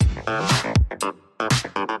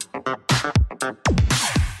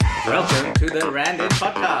the Rand In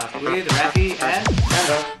podcast with Rafi and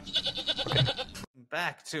Chandra.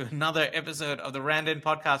 Back to another episode of the Rand In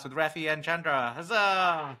podcast with Rafi and Chandra.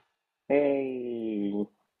 Huzzah! Hey.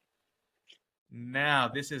 Now,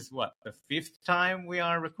 this is what, the fifth time we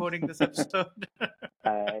are recording this episode?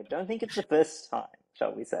 I don't think it's the first time,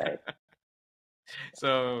 shall we say.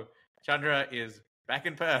 So, Chandra is back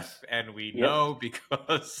in Perth, and we know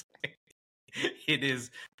because it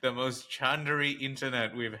is the most Chandra-y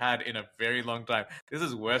internet we've had in a very long time. This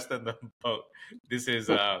is worse than the boat. This is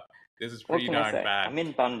pretty darn bad. I'm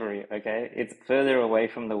in Bunbury, okay? It's further away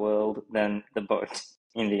from the world than the boat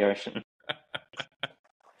in the ocean.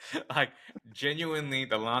 Like, genuinely,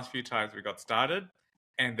 the last few times we got started,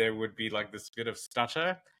 and there would be like this bit of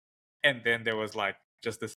stutter, and then there was like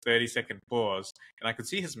just this 30-second pause, and I could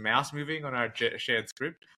see his mouse moving on our shared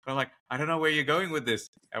script. But I'm like, I don't know where you're going with this.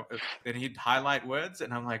 Then he'd highlight words,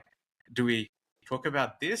 and I'm like, do we talk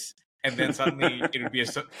about this? And then suddenly it would be a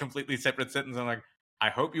completely separate sentence. I'm like, I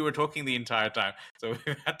hope you were talking the entire time. So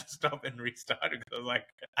we had to stop and restart because I was like,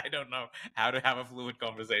 I don't know how to have a fluid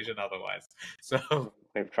conversation otherwise. So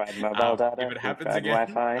we've tried mobile data, if it happens tried again,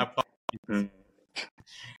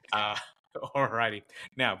 Wi-Fi. Alrighty.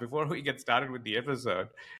 Now, before we get started with the episode,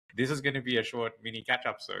 this is going to be a short mini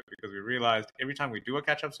catch-up episode because we realized every time we do a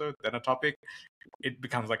catch-up episode, then a topic, it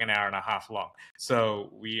becomes like an hour and a half long. So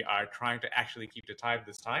we are trying to actually keep the time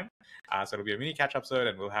this time. So it'll be a mini catch-up episode,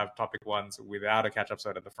 and we'll have topic ones without a catch-up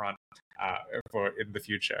episode at the front for in the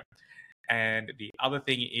future. And the other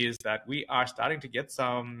thing is that we are starting to get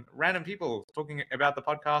some random people talking about the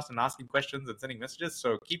podcast and asking questions and sending messages.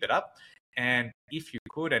 So keep it up. And if you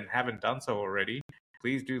could and haven't done so already,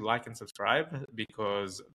 please do like and subscribe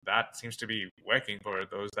because that seems to be working for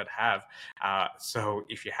those that have. So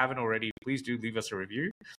if you haven't already, please do leave us a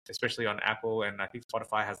review, especially on Apple, and I think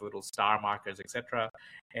Spotify has little star markers, etc.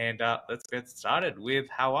 And let's get started with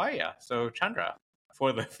how are you? So Chandra,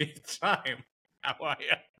 for the fifth time, how are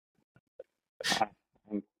you?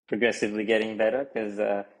 I'm progressively getting better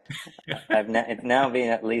because it's now been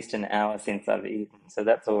at least an hour since I've eaten, so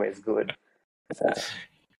that's always good. So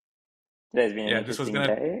today's been an interesting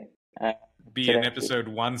day. Be an episode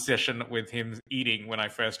one session with him eating when I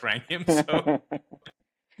first rang him. So.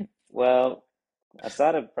 Well, I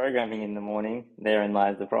started programming in the morning. Therein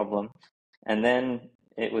lies the problem. And then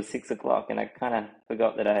it was 6 o'clock, and I kind of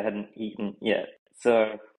forgot that I hadn't eaten yet.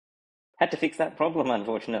 So had to fix that problem,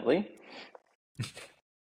 unfortunately.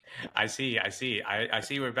 I see. I see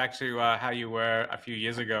we're back to how you were a few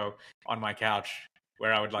years ago on my couch,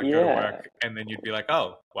 where I would like go to work, and then you'd be like,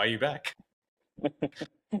 "Oh, why are you back?"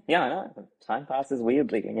 Yeah, I know. Time passes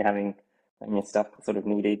weirdly when you're stuck sort of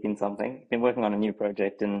knee deep in something. Been working on a new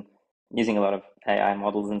project and using a lot of AI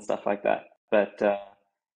models and stuff like that. But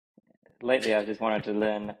lately, I just wanted to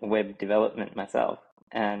learn web development myself,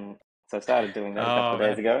 and so I started doing that a couple of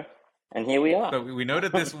days ago. And here we are. So we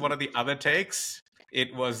noted this one of the other takes.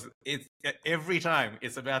 It's every time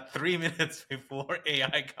it's about 3 minutes before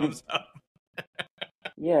AI comes up.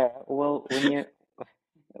 Yeah, well,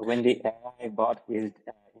 when the AI bot is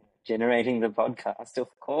generating the podcast, of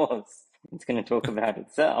course, it's going to talk about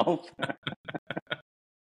itself.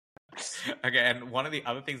 Okay, and one of the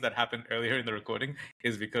other things that happened earlier in the recording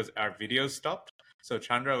is because our video stopped. So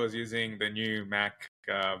Chandra was using the new Mac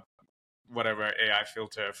whatever AI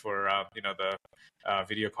filter for the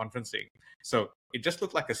video conferencing. So it just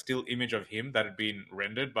looked like a still image of him that had been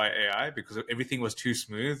rendered by AI because everything was too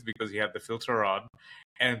smooth because he had the filter on.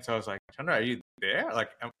 And so I was like, Chandra, are you there? Like,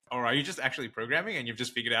 or are you just actually programming and you've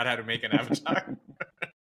just figured out how to make an avatar?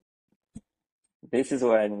 This is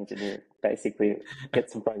what I need to do. Basically, get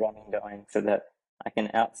some programming going so that I can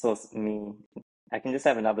outsource me. I can just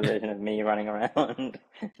have another version of me running around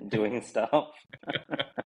doing stuff.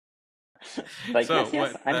 Like, so,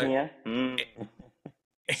 yes, I'm here.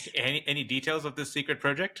 Any details of this secret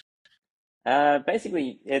project?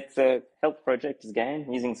 Basically, it's a health project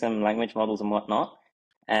again, using some language models and whatnot,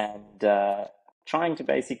 and trying to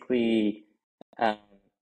basically have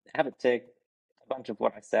it take a bunch of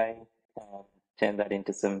what I say, turn that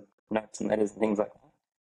into some notes and letters and things like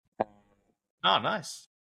that. Oh, nice.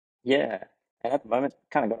 Yeah, and at the moment,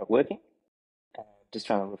 kind of got it working. Just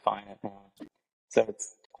trying to refine it now. So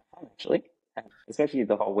it's fun, actually, especially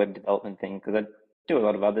the whole web development thing, because I do a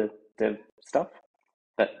lot of other dev stuff,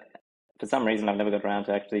 but for some reason I've never got around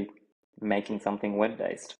to actually making something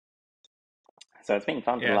web-based. So it's been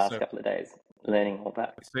fun for the last couple of days, learning all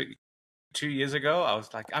that. So 2 years ago, I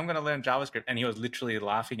was like, I'm going to learn JavaScript, and he was literally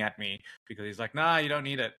laughing at me because he's like, nah, you don't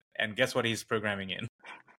need it. And guess what he's programming in?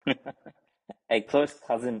 A close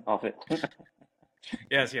cousin of it.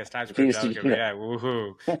 Yes, TypeScript, JavaScript, yeah,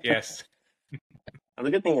 woohoo, yes. Well,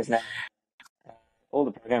 the good thing is now uh, all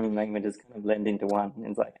the programming languages kind of blend into one. And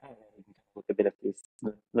it's like, oh, yeah, you can kind of look a bit of this,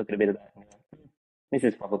 look at a bit of that, and go, this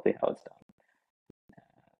is probably how it's done.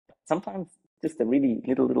 But sometimes just the really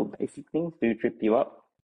little basic things do trip you up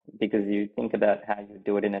because you think about how you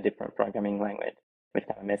do it in a different programming language, which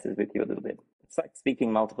kind of messes with you a little bit. It's like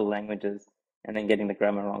speaking multiple languages and then getting the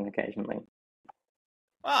grammar wrong occasionally.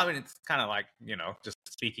 Well, I mean, it's kind of like, just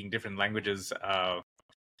speaking different languages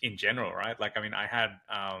in general, right? Like, I mean, I had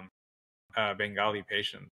a Bengali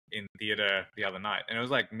patient in theater the other night, and it was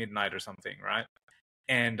like midnight or something, right?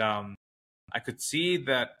 And I could see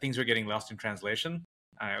that things were getting lost in translation.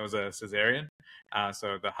 It was a cesarean.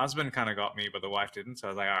 So the husband kind of got me, but the wife didn't. So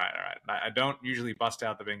I was like, all right. I don't usually bust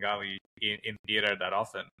out the Bengali in theater that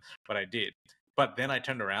often, but I did. But then I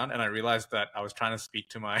turned around and I realized that I was trying to speak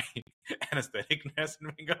to my anesthetic nurse in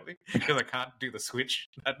Bengali because I can't do the switch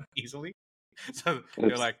that easily. So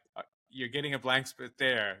they're Oops. like, you're getting a blank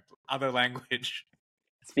there, other language.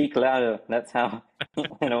 Speak louder. That's how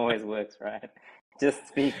it always works, right? Just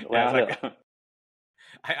speak Yeah, it's louder. like,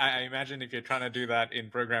 I imagine if you're trying to do that in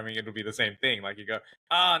programming, it'll be the same thing. Like you go,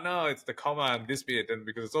 no, it's the comma and this bit, and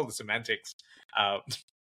because it's all the semantics.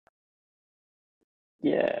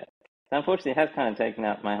 Yeah. Unfortunately, it has kind of taken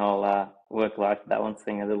out my whole work-life balance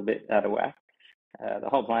thing a little bit out of whack. The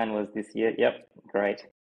whole plan was this year, yep, great.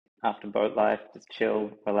 After boat life, just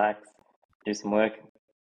chill, relax, do some work.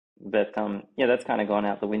 But yeah, that's kind of gone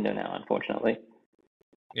out the window now, unfortunately.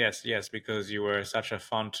 Yes, because you were such a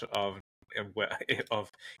font of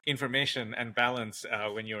information and balance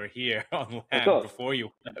when you were here on Of land course, before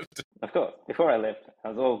you left. of course. Before I left, I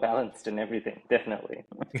was all balanced and everything, definitely.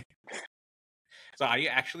 So, are you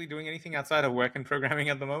actually doing anything outside of work and programming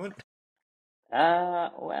at the moment?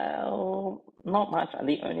 Well, not much.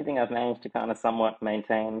 The only thing I've managed to kind of somewhat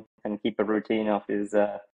maintain and keep a routine of is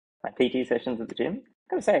my PT sessions at the gym.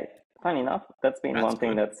 I gotta say, funny enough, that's been That's one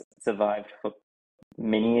thing good. that's survived for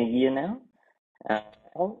many a year now.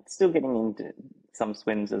 I'm still getting into some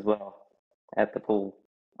swims as well at the pool.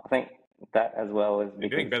 I think that as well is You're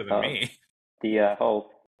doing because better than of me. the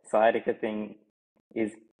whole sciatica thing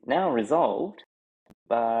is now resolved,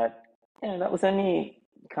 but that was only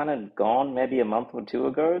kind of gone maybe a month or two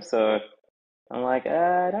ago. So I'm like,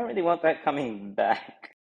 I don't really want that coming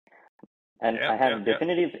back. And I have Yep.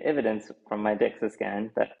 definitive evidence from my DEXA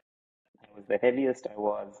scan that I was the heaviest I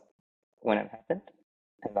was when it happened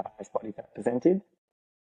and the highest body fat percentage.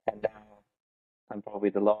 And now I'm probably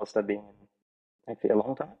the lowest I've been in actually a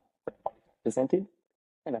long time, but 40%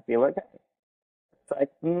 and I feel okay. It's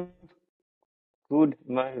like, good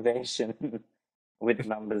motivation with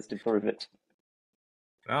numbers to prove it.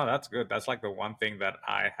 No, that's good. That's like the one thing that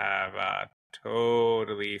I have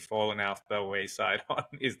totally fallen off the wayside on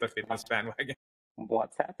is the fitness bandwagon.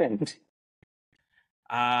 What's happened?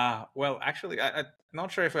 Well, actually, I'm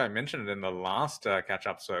not sure if I mentioned it in the last catch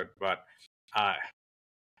up episode, but uh,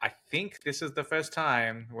 I think this is the first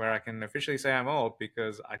time where I can officially say I'm old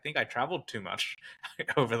because I think I traveled too much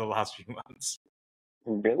over the last few months.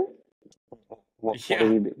 Really? Yeah.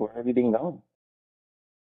 Where have you been going?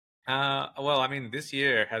 Well, I mean, this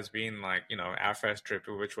year has been like, our first trip,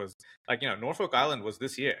 which was like, Norfolk Island was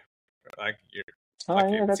this year. Like, Oh,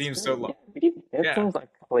 like yeah, it that's seems so true. long. Yeah, we did. It Yeah. seems like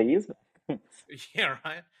a couple of years back. Yeah,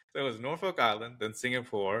 right. So it was Norfolk Island, then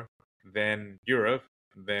Singapore, then Europe,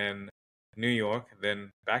 then New York,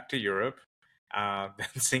 then back to Europe, then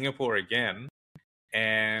Singapore again,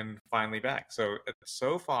 and finally back.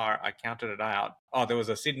 So far, I counted it out. Oh, there was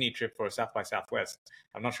a Sydney trip for South by Southwest.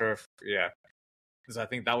 I'm not sure if because I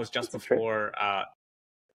think that was just It's a trip. before.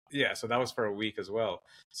 So that was for a week as well.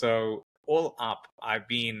 So all up, I've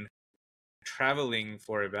been traveling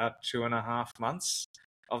for about 2.5 months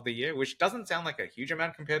of the year, which doesn't sound like a huge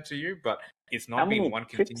amount compared to you, but it's How not been many one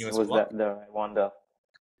trips continuous was block. that, though, I wonder?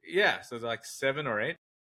 Yeah, so like 7 or 8.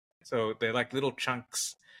 So they're like little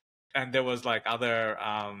chunks, and there was like other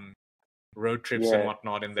road trips and Yeah,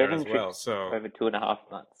 whatnot in there 7 as well. trips So over 2.5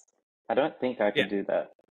 months. I don't think I yeah, could do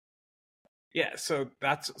that. so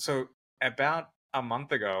about a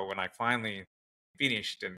month ago when I finally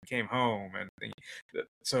finished and came home, and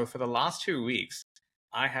so for the last 2 weeks,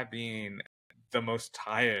 I have been the most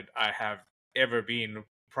tired I have ever been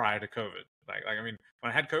prior to COVID. Like I mean,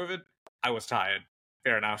 when I had COVID, I was tired.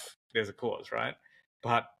 Fair enough. There's a cause, right?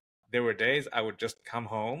 But there were days I would just come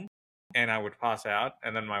home and I would pass out,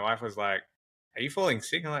 and then my wife was like, "Are you falling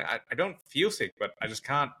sick?" I'm like, I don't feel sick, but I just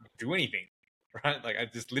can't do anything, right? Like I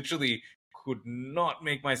just literally could not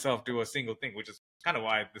make myself do a single thing, which is kind of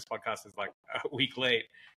why this podcast is like a week late.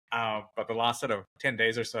 But the last sort of 10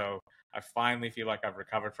 days or so, I finally feel like I've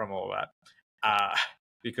recovered from all that.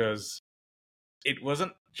 Because it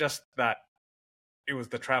wasn't just that it was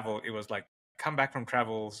the travel. It was like come back from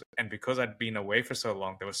travels, and because I'd been away for so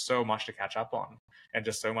long, there was so much to catch up on, and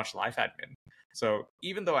just so much life admin. So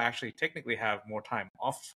even though I actually technically have more time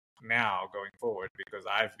off now going forward, because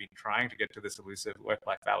I've been trying to get to this elusive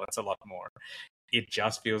work-life balance a lot more, it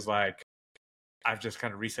just feels like I've just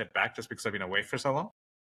kind of reset back just because I've been away for so long.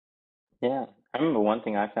 Yeah, I remember one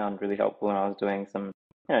thing I found really helpful when I was doing some,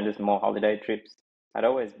 just more holiday trips. I'd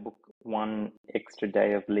always book one extra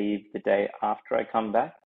day of leave the day after I come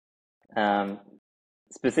back, um,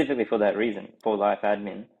 specifically for that reason, for life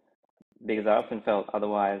admin, because I often felt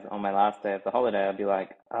otherwise on my last day of the holiday, I'd be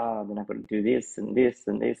like, oh, then I've got to do this and this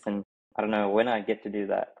and this, and I don't know when I get to do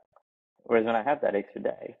that. Whereas when I had that extra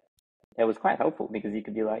day, it was quite helpful because you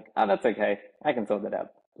could be like, oh, that's okay. I can sort that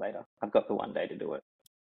out later. I've got the one day to do it.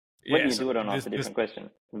 Whether Yeah, you so do it or not is a different question.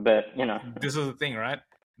 But, this is the thing, right?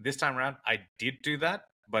 This time around, I did do that,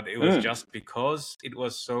 but it was just because it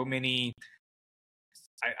was so many.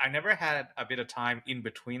 I never had a bit of time in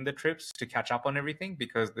between the trips to catch up on everything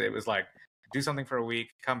because it was like do something for a week,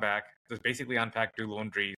 come back, just basically unpack, do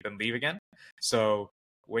laundry, then leave again. So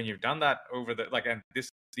when you've done that over and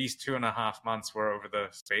these 2.5 months were over the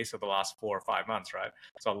space of the last 4 or 5 months, right?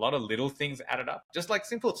 So a lot of little things added up, just like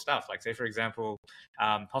simple stuff, like say for example,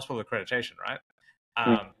 hospital accreditation, right?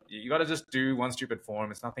 You got to just do one stupid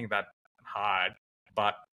form. It's nothing that hard,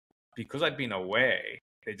 but because I'd been away,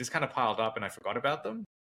 they just kind of piled up and I forgot about them.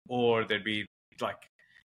 Or there'd be like,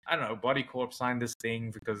 I don't know, Body Corp signed this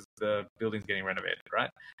thing because the building's getting renovated, right?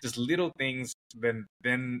 Just little things.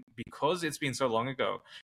 Then because it's been so long ago,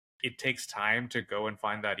 it takes time to go and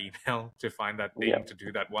find that email, to find that thing, to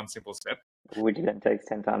do that one simple step. Which then takes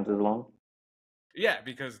 10 times as long. Yeah,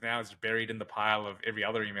 because now it's buried in the pile of every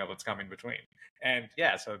other email that's come in between. And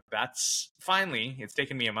yeah, so that's finally, it's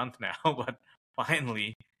taken me a month now, but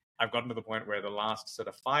finally I've gotten to the point where the last sort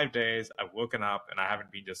of 5 days I've woken up and I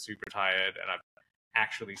haven't been just super tired, and I've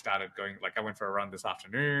actually started going, like I went for a run this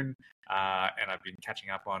afternoon, and I've been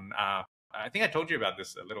catching up on, I think I told you about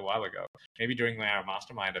this a little while ago, maybe during our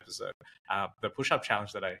mastermind episode, the push-up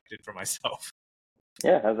challenge that I did for myself.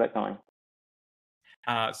 Yeah, how's that going?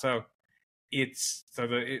 So it's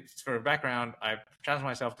for background, I've challenged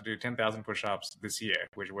myself to do 10,000 push-ups this year,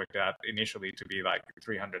 which worked out initially to be like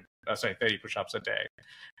 30 push-ups a day.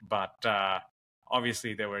 But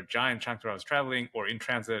obviously there were giant chunks where I was traveling or in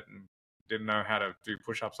transit and didn't know how to do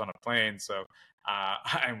push-ups on a plane. So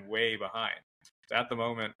I'm way behind. So at the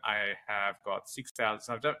moment, I have got 6,000.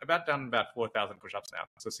 So I've done about 4,000 push-ups now.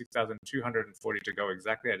 So 6,240 to go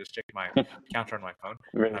exactly. I just checked my counter on my phone,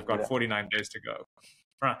 and I've got 49 days to go.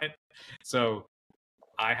 Right. So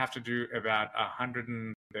I have to do about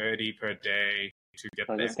 130 per day to get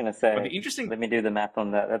there. I was just going to say, but the interesting... let me do the math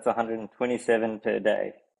on that. That's 127 per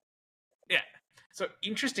day. Yeah. So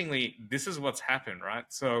interestingly, this is what's happened, right?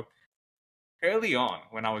 So early on,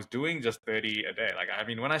 when I was doing just 30 a day,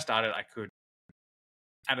 when I started, I could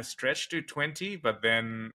at a stretch do 20, but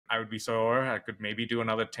then I would be sore. I could maybe do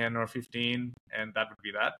another 10 or 15, and that would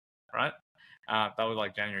be that, right? That was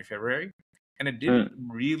like January, February. And it didn't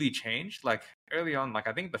really change. Like early on,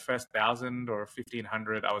 I think the first 1,000 or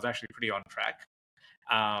 1,500, I was actually pretty on track.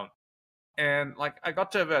 And I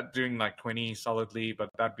got to about doing 20 solidly, but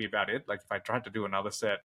that'd be about it. Like if I tried to do another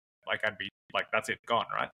set, I'd be that's it, gone,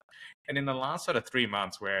 right? And in the last sort of 3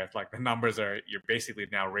 months, where the numbers you're basically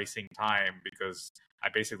now racing time because I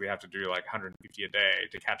basically have to do 150 a day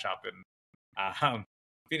to catch up and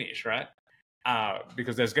finish, right?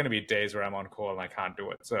 Because there's going to be days where I'm on call and I can't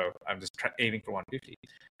do it. So I'm just aiming for 150.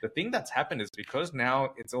 The thing that's happened is because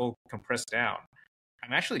now it's all compressed down,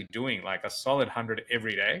 I'm actually doing a solid 100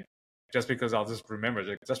 every day, just because I'll just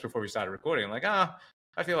remember just before we started recording,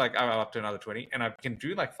 I feel like I'm up to another 20, and I can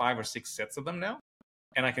do 5 or 6 sets of them now,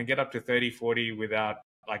 and I can get up to 30, 40 without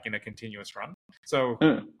in a continuous run. So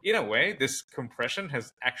in a way, this compression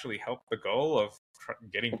has actually helped the goal of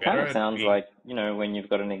getting better. It kind of sounds like, when you've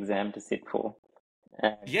got an exam to sit for.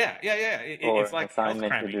 Yeah. Or it's an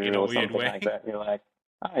assignment to do or something like that. You're like,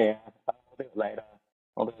 oh yeah, I'll do it later.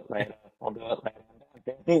 I'll do it later.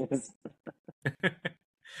 There it is.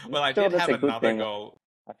 Well, I did have another goal.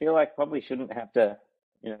 I feel like probably shouldn't have to,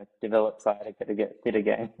 develop sciatica to get fit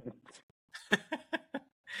again.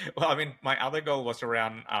 Well, my other goal was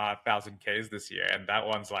around 1,000 Ks this year, and that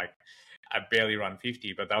one's I barely run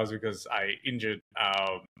 50, but that was because I injured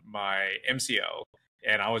my MCL,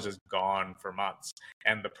 and I was just gone for months.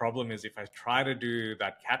 And the problem is, if I try to do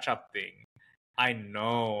that catch-up thing, I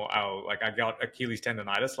know I got Achilles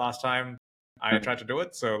tendonitis last time I tried to do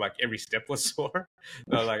it. So like every step was sore.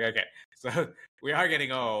 So I was like, okay, so we are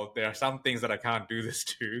getting old. There are some things that I can't do this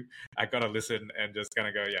to. I got to listen and just kind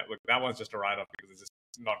of go, yeah, look, that one's just a write-off because it's just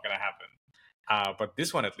not going to happen. But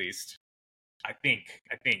this one, at least, I think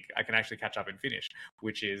I can actually catch up and finish,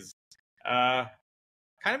 which is kind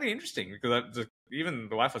of interesting because even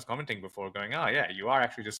the wife was commenting before, going, "Oh yeah, you are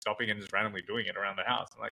actually just stopping and just randomly doing it around the house."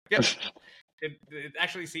 I'm like, yep. It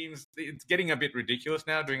actually seems it's getting a bit ridiculous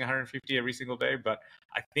now doing 150 every single day, but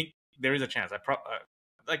I think there is a chance.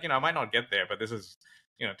 I might not get there, but this is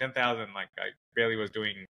 10,000. Like I barely was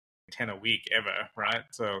doing 10 a week ever, right?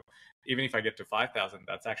 So even if I get to 5,000,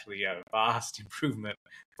 that's actually a vast improvement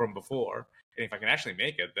from before. And if I can actually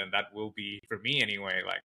make it, then that will be, for me anyway,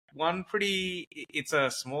 like it's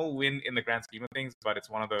a small win in the grand scheme of things, but it's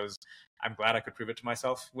one of those I'm glad I could prove it to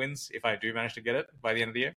myself wins if I do manage to get it by the end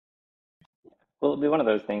of the year. Well, it'll be one of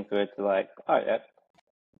those things where it's like, oh yeah,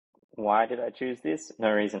 why did I choose this?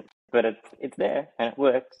 No reason. But it's there and it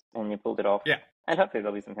works and you pulled it off. Yeah. And hopefully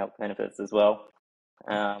there'll be some health benefits as well.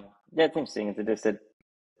 Yeah, it's interesting. It's just a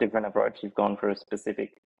different approach. You've gone for a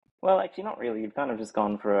specific, well, actually not really. You've kind of just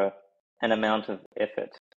gone for an amount of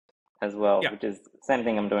effort as well, Yeah. which is the same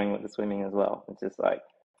thing I'm doing with the swimming as well. It's just like,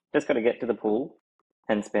 just got to get to the pool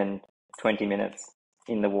and spend 20 minutes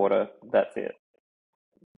in the water. That's it.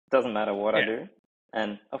 Doesn't matter what I do.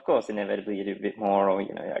 And of course, inevitably you do a bit more or,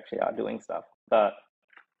 you actually are doing stuff. But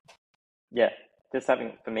yeah, just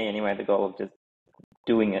having, for me anyway, the goal of just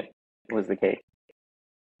doing it was the key.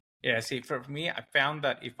 Yeah, see, for me, I found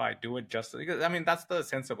that if I do it just because, I mean, that's the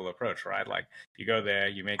sensible approach, right? Like you go there,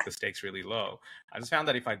 you make the stakes really low. I just found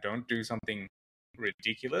that if I don't do something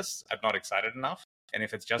ridiculous, I'm not excited enough. And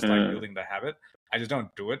if it's just like building the habit, I just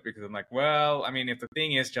don't do it because I'm like, well, I mean, if the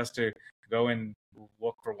thing is just to go and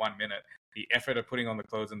walk for 1 minute, the effort of putting on the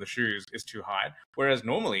clothes and the shoes is too high. Whereas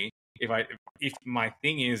normally, if my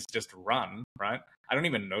thing is just run, right, I don't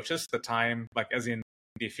even notice the time, like as in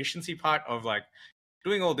the efficiency part of like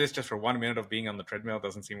doing all this just for 1 minute of being on the treadmill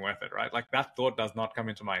doesn't seem worth it, right? Like that thought does not come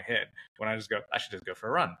into my head when I just go, I should just go for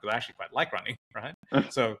a run because I actually quite like running, right?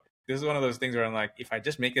 So this is one of those things where I'm like, if I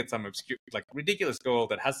just make it some obscure, like ridiculous goal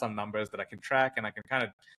that has some numbers that I can track and I can kind of,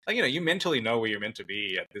 like, you mentally know where you're meant to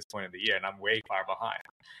be at this point of the year and I'm way far behind.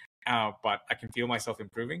 But I can feel myself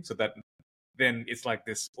improving so that then it's like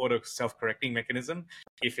this auto self-correcting mechanism.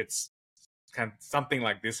 If it's kind of something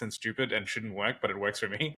like this and stupid and shouldn't work, but it works for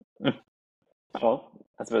me. Well,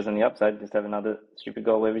 I suppose on the upside, just have another stupid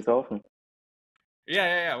goal every so often.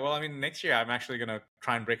 Yeah. Well, I mean, next year I'm actually going to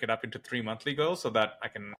try and break it up into 3 monthly goals so that I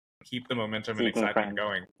can keep the momentum and excitement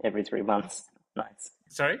going. Every 3 months. Nice.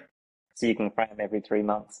 Sorry? So you can cram every 3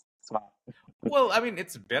 months. Smart. Well, I mean,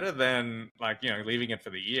 it's better than like, leaving it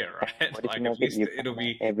for the year, right? What if like you at least it'll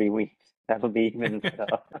be every week. That'll be even better.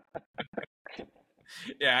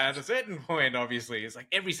 Yeah, at a certain point, obviously, it's like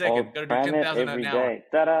every second, gotta do 10,000 every an hour. day.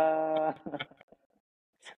 Ta-da!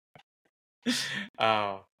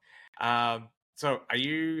 So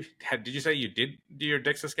did you say you did do your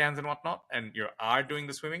DEXA scans and whatnot, and you are doing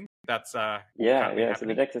the swimming? That's yeah. So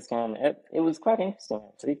the DEXA scan, it was quite interesting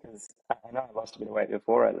actually, because I know I lost a bit of weight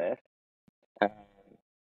before I left,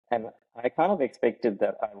 and I kind of expected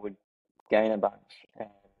that I would gain a bunch and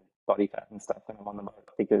body fat and stuff when I'm on the boat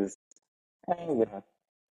because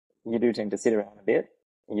you do tend to sit around a bit.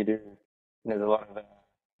 There's a lot of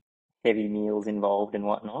heavy meals involved and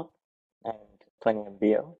whatnot, and plenty of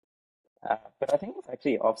beer. But I think it's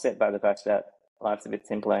actually offset by the fact that life's a bit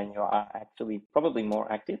simpler and you are actually probably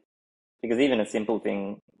more active. Because even a simple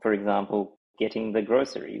thing, for example, getting the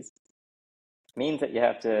groceries, means that you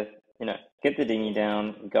have to, get the dinghy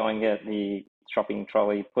down, go and get the shopping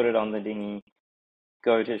trolley, put it on the dinghy,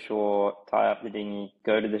 go to shore, tie up the dinghy,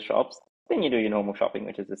 go to the shops. Then you do your normal shopping,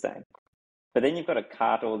 which is the same. But then you've got to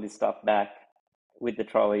cart all this stuff back with the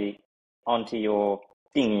trolley onto your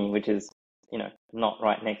dinghy, which is, not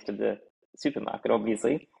right next to the supermarket,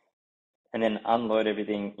 obviously, and then unload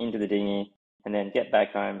everything into the dinghy and then get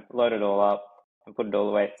back home, load it all up and put it all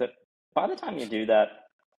away. So by the time you do that,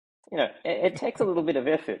 it takes a little bit of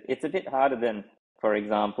effort. It's a bit harder than, for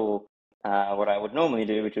example, what I would normally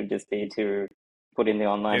do, which would just be to put in the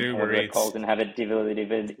online order code and have it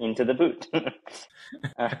delivered into the boot.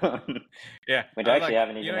 Yeah. Which I actually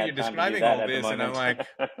haven't even had time to do that at the moment. And I'm like,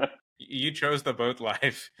 you chose the boat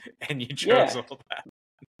life and you chose all that.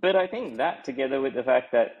 But I think that together with the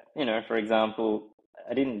fact that, for example,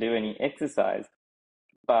 I didn't do any exercise,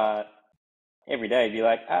 but every day it'd be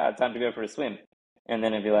like, time to go for a swim. And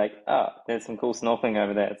then it'd be like, there's some cool snorkeling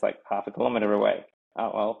over there. It's like 0.5 kilometer away.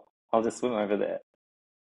 Oh, well, I'll just swim over there.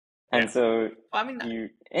 And so you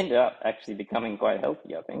end up actually becoming quite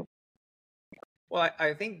healthy, I think. Well,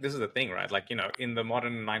 I think this is the thing, right? Like, in the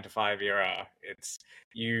modern 9 to 5 era, it's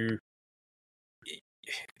you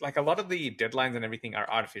like a lot of the deadlines and everything are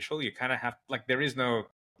artificial. You kind of have like there is no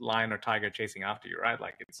lion or tiger chasing after you, right?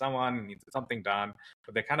 Like it's someone needs something done,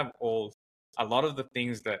 but they're kind of all a lot of the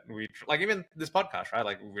things that we like, even this podcast, right?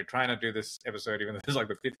 Like we're trying to do this episode, even though this is like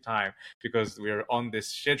the fifth time, because we're on this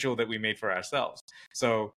schedule that we made for ourselves.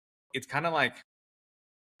 So it's kind of like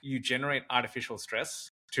you generate artificial stress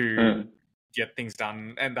to get things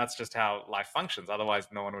done, and that's just how life functions. Otherwise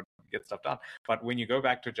no one would get stuff done. But when you go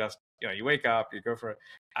back to just you wake up, you go for it,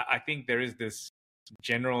 I think there is this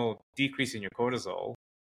general decrease in your cortisol.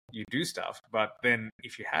 You do stuff, but then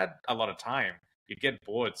if you had a lot of time, you'd get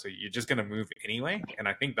bored, so you're just going to move anyway. And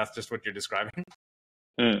I think that's just what you're describing.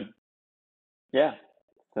 Yeah.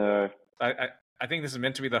 So I think this is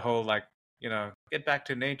meant to be the whole like get back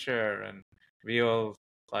to nature and real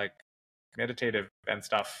like meditative and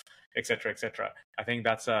stuff, etc., etc. I think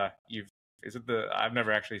that's I've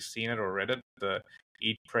never actually seen it or read it, the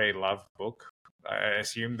Eat, Pray, Love book. I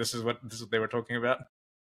assume this is what they were talking about.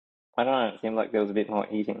 I don't know. It seemed like there was a bit more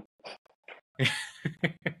eating.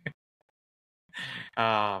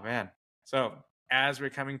 Oh man. So as we're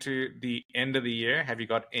coming to the end of the year, have you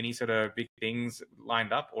got any sort of big things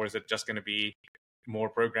lined up, or is it just going to be more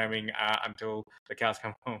programming until the cows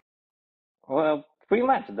come home? Well, pretty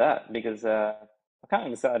much that, because I kind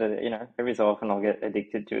of decided that, every so often I'll get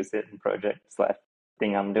addicted to a certain project /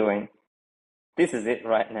 thing I'm doing. This is it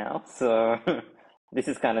right now. So this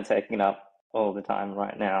is kind of taking up all the time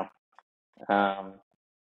right now.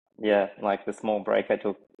 Yeah, like the small break I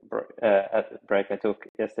took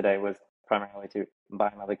yesterday was primarily to buy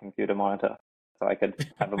another computer monitor so I could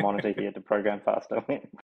have a monitor here to program faster with.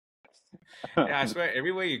 Yeah, I swear,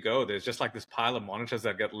 everywhere you go, there's just like this pile of monitors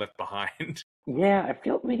that get left behind. Yeah, I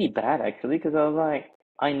felt really bad actually because I was like,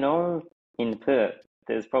 I know in Perth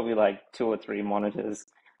there's probably like 2 or 3 monitors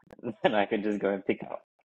that I could just go and pick up.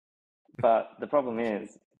 But the problem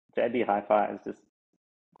is, JB Hi-Fi is just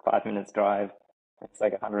 5 minutes drive. It's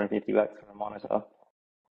like $150 for a monitor.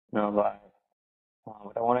 And I was like, oh,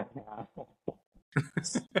 I don't want it now.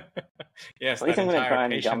 Yes, At least that I'm going to entire try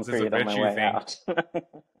and jump patience is through a it on my virtue way thing. out.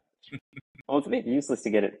 Well, it's a bit useless to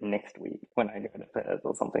get it next week when I go to Perth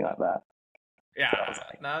or something like that. Yeah, So I was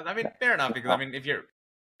like, no, I mean, fair enough, because I mean, if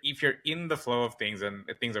you're in the flow of things and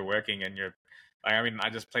things are working and you're like, I mean, I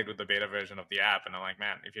just played with the beta version of the app and I'm like,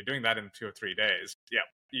 man, if you're doing that in 2 or 3 days, yeah,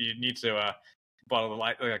 you need to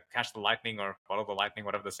catch the lightning or bottle the lightning,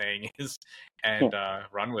 whatever the saying is, and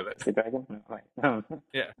run with it. Is it Dragon? No, wait.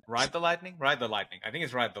 Yeah, ride the lightning. I think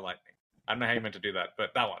it's ride the lightning. I don't know how you meant to do that,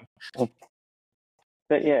 but that one.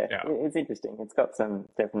 But yeah, Yeah. it's interesting. It's got some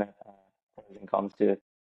definite pros and cons to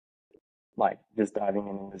like just diving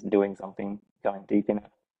in and just doing something, going deep in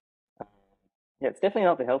it. Yeah, it's definitely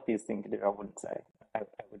not the healthiest thing to do, I wouldn't say. I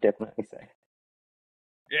would definitely say.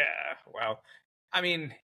 Yeah, well, I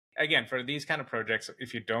mean, again, for these kind of projects,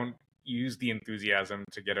 if you don't use the enthusiasm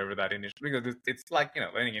to get over that initial, because it's like,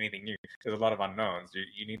 learning anything new, there's a lot of unknowns.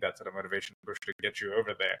 You need that sort of motivation push to get you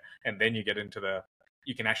over there. And then you get into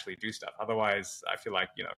you can actually do stuff. Otherwise, I feel like,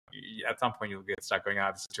 at some point you'll get stuck going,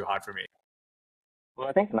 this is too hard for me. Well,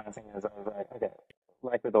 I think the nice thing is I was like, okay,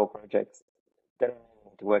 like with all projects, they don't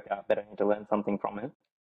need to work out, they don't need to learn something from it.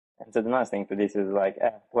 And so the nice thing for this is like,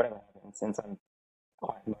 whatever happens, since I'm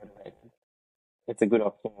quite motivated, it's a good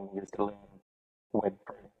opportunity just to learn web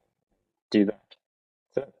programming, do that.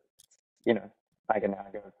 So, I can now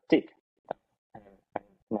go tick, and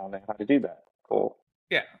now know how to do that for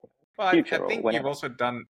Yeah. Well, I future or think you've whenever. also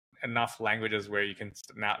done enough languages where you can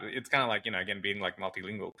now, it's kind of like, again, being like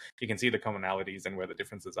multilingual, you can see the commonalities and where the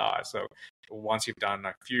differences are. So once you've done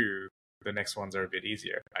a few, the next ones are a bit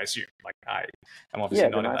easier, I assume. Like I'm obviously Yeah,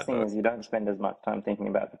 the not in nice that thing boat. is you don't spend as much time thinking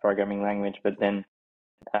about the programming language, but then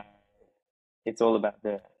it's all about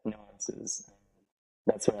the nuances.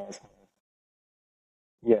 That's where I was kind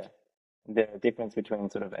of, yeah, the difference between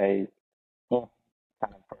sort of a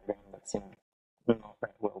kind of program that's not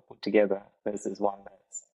that well put together versus one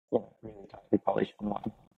that's really tightly polished and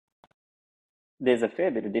one. There's a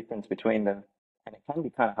fair bit of difference between them, and it can be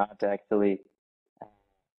kind of hard to actually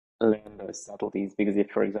learn those subtleties because if,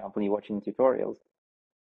 for example, you're watching tutorials,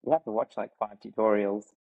 you have to watch like 5 tutorials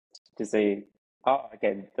to see, oh,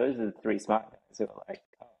 okay, those are the 3 smart guys who are like,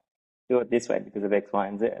 oh, do it this way because of X, Y,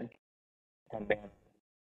 and Z. And then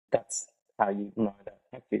that's how you know that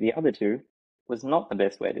actually the other 2 was not the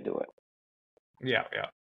best way to do it. Yeah.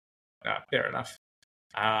 Fair enough.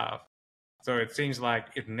 So it seems like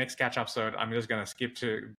in the next catch episode, I'm just going to skip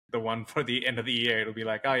to the one for the end of the year. It'll be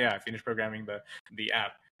like, oh yeah, I finished programming the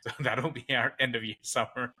app. So that'll be our end of year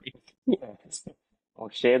summary. Yes. I'll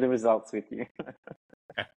share the results with you.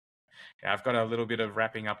 Yeah, I've got a little bit of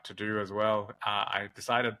wrapping up to do as well. I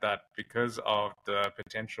decided that because of the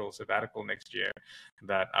potential sabbatical next year,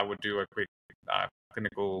 that I would do a quick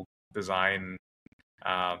clinical design,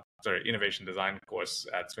 innovation design course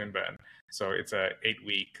at Swinburne. So it's a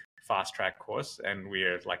 8-week fast track course, and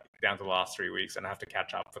we're like down to the last 3 weeks, and I have to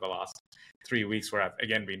catch up for the last 3 weeks where I've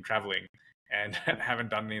again been traveling and haven't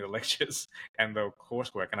done any of the lectures and the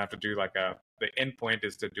coursework, and I have to do like the end point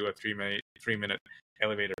is to do a 3-minute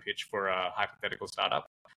elevator pitch for a hypothetical startup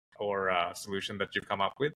or a solution that you've come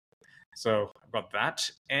up with. So I've got that,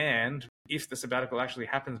 and if the sabbatical actually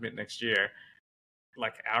happens mid next year,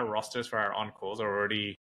 like our rosters for our on-calls are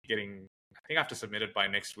already getting, I think I have to submit it by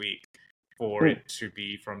next week for it to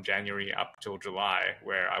be from January up till July,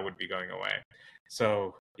 where I would be going away.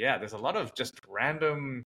 So yeah, there's a lot of just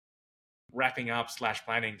random wrapping up /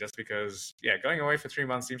 planning, just because going away for 3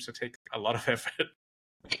 months seems to take a lot of effort.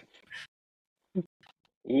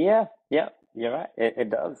 Yeah, you're right. It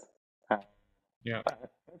does. Yeah.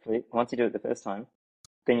 But hopefully, once you do it the first time,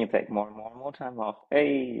 then you take more and more and more time off.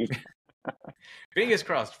 Hey. Fingers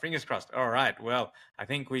crossed, fingers crossed. All right. Well, I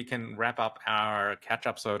think we can wrap up our catch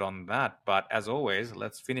up episode on that. But as always,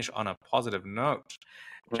 let's finish on a positive note.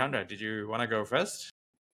 Chandra, did you want to go first?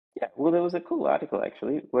 Yeah, well, there was a cool article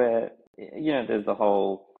actually where, there's the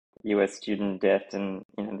whole US student debt and,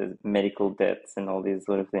 there's medical debts and all these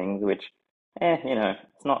sort of things, which,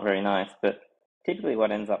 it's not very nice. But typically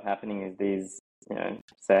what ends up happening is these,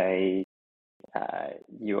 say,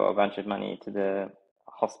 you owe a bunch of money to the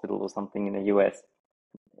hospital or something in the US.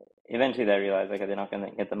 Eventually they realize, okay, they're not going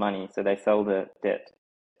to get the money, so they sell the debt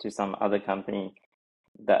to some other company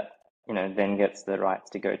that, then gets the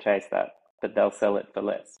rights to go chase that, but they'll sell it for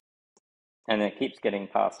less. And it keeps getting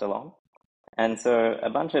passed along. And so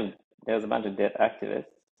there was a bunch of debt activists,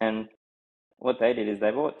 and what they did is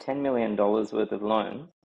they bought $10 million worth of loans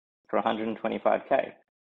for $125K. And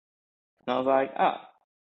I was like,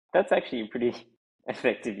 that's actually a pretty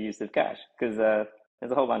effective use of cash, because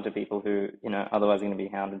there's a whole bunch of people who, otherwise are going to be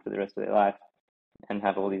hounded for the rest of their life and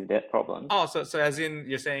have all these debt problems. Oh, so as in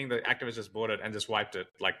you're saying the activists just bought it and just wiped it,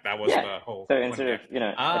 like that was the whole. So instead of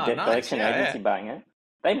a debt collection agency buying it,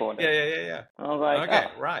 they bought it. Yeah. And I was like, okay,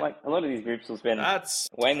 right. Like a lot of these groups will spend That's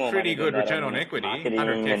way more pretty money good than that return on equity.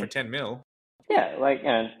 100K for 10 mil. Yeah, like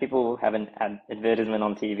people have an advertisement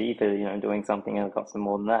on TV for doing something and it costs them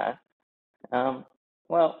more than that.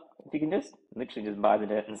 Well, if you can just literally just buy the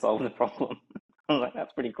debt and solve the problem, I was like,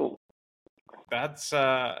 that's pretty cool. That's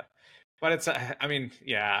but it's I mean,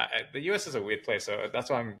 the US is a weird place, so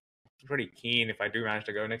that's why I'm pretty keen if I do manage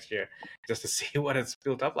to go next year, just to see what it's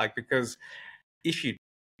built up like. Because if you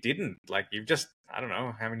didn't, like, you've just, I don't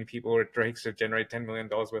know how many people it takes to generate $10 million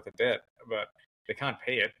worth of debt, but they can't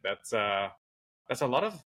pay it. That's a lot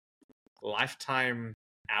of lifetime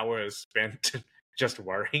hours spent just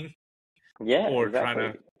worrying. Yeah, or exactly.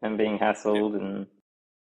 trying to, and being hassled and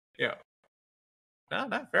No,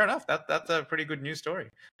 fair enough. That's a pretty good news story.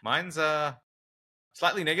 Mine's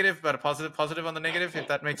slightly negative, but a positive on the negative, if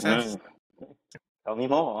that makes sense. Tell me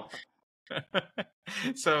more.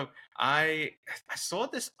 So I saw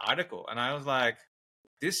this article and I was like,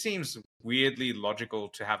 this seems weirdly logical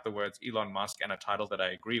to have the words Elon Musk and a title that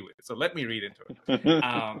I agree with. So let me read into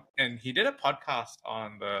it. And he did a podcast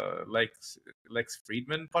on the Lex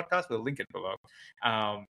Friedman podcast. We'll link it below.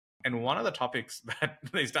 And one of the topics that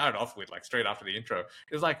they started off with, like straight after the intro,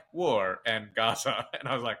 is like war and Gaza. And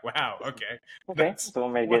I was like, wow, okay. That's so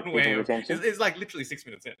one get way of, attention. it's like literally 6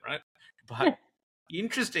 minutes in, right? But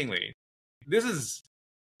interestingly, this is,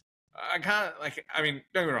 I can't, like, I mean,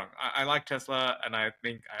 don't get me wrong. I like Tesla, and I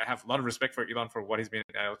think I have a lot of respect for Elon for what he's been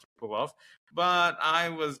able to pull off. But I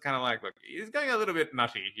was kind of like, look, he's going a little bit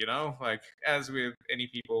nutty, like, as with any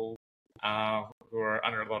people who are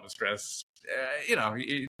under a lot of stress, he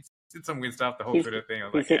did some weird stuff, the whole Twitter thing. I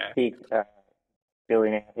was like, yeah. Peak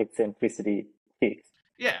billionaire eccentricity peaks.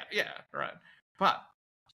 Yeah, right. But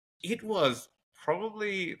it was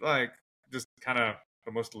probably, like, just kind of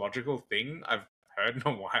the most logical thing I've heard in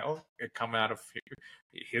a while it come out of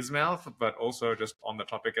his mouth, but also just on the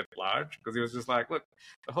topic at large, because he was just like, look,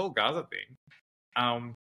 the whole Gaza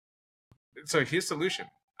thing, so his solution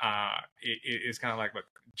is kind of like, look,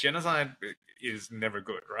 genocide is never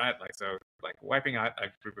good, right? Like, so, like, wiping out a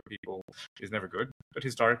group of people is never good, but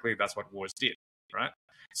historically that's what wars did, right?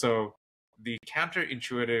 So the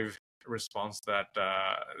counterintuitive response that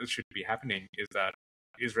should be happening is that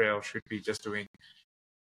Israel should be just doing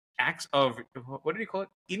acts of, what did he call it?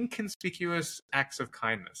 Inconspicuous acts of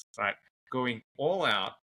kindness, right? Going all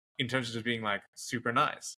out in terms of just being like super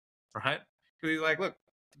nice, right? Because he's like,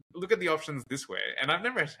 look at the options this way, and I've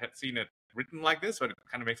never had seen it written like this, but it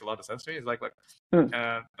kind of makes a lot of sense to me. It's like, look,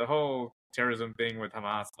 the whole terrorism thing with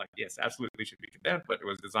Hamas, like, yes, absolutely should be condemned, but it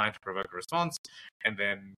was designed to provoke a response, and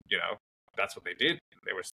then that's what they did.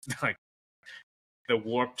 They were like the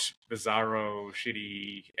warped, bizarro,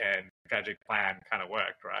 shitty, and tragic plan kind of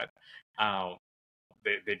worked, right?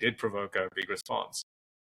 They did provoke a big response.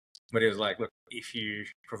 But it was like, look, if you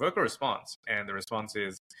provoke a response and the response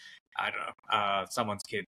is, I don't know, someone's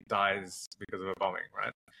kid dies because of a bombing,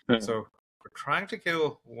 right? So we're trying to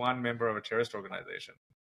kill one member of a terrorist organization.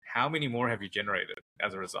 How many more have you generated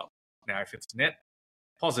as a result? Now, if it's net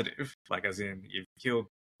positive, like as in you've killed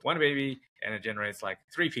one baby and it generates like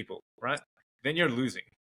 3 people, right? Then you're losing,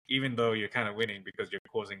 even though you're kind of winning because you're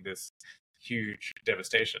causing this huge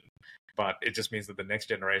devastation. But it just means that the next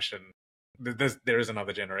generation, there is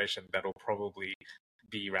another generation that will probably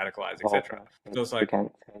be radicalized, etc. So it's like,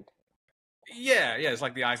 yeah, it's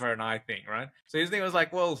like the eye for an eye thing, right? So his thing was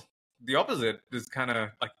like, well, the opposite is kind of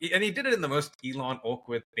like, and he did it in the most Elon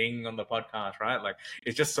awkward thing on the podcast, right? Like,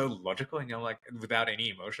 it's just so logical, and like without any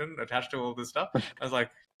emotion attached to all this stuff. I was like,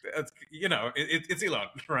 it's Elon,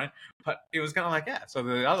 right? But it was kind of like, yeah. So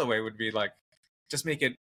the other way would be like, just make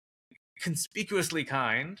it conspicuously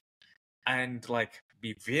kind, and like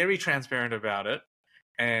be very transparent about it,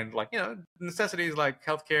 and like necessities like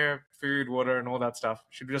healthcare, food, water, and all that stuff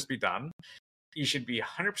should just be done. You should be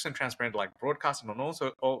 100% transparent, like broadcasting on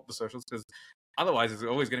also all the socials, because otherwise it's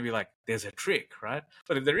always going to be like there's a trick, right?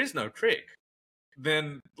 But if there is no trick,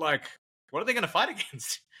 then like what are they going to fight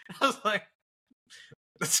against? I was like,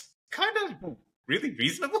 that's kind of really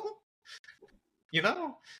reasonable,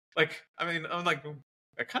 like, I mean, I'm like,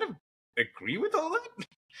 I kind of agree with all that.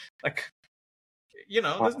 Like,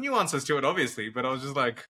 there's nuances to it, obviously, but I was just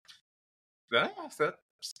like, that's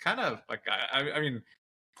kind of like, I mean,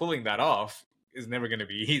 pulling that off is never going to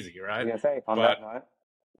be easy, right? I was going to say, on that note,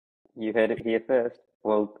 you heard it here first.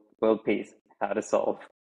 World peace, how to solve.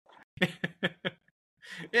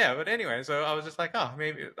 Yeah, but anyway, so I was just like, oh,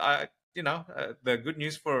 maybe the good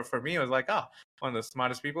news for me was like, oh, one of the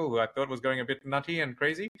smartest people who I thought was going a bit nutty and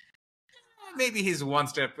crazy. Maybe he's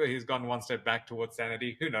gone one step back towards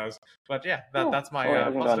sanity. Who knows? But yeah, that's my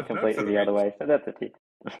hasn't gone completely the other way, so that's a tip.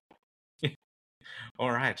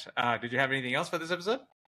 All right. Did you have anything else for this episode?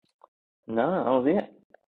 No, that was it.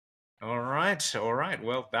 All right.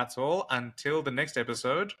 Well, that's all. Until the next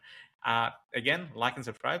episode. Again, like and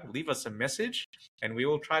subscribe. Leave us a message, and we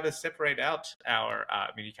will try to separate out our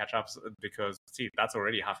mini catch-ups, because that's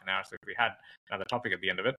already half an hour. So if we had another topic at the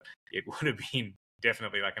end of it, it would have been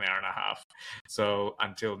definitely like an hour and a half. So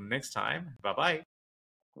until next time, bye-bye.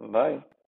 Bye.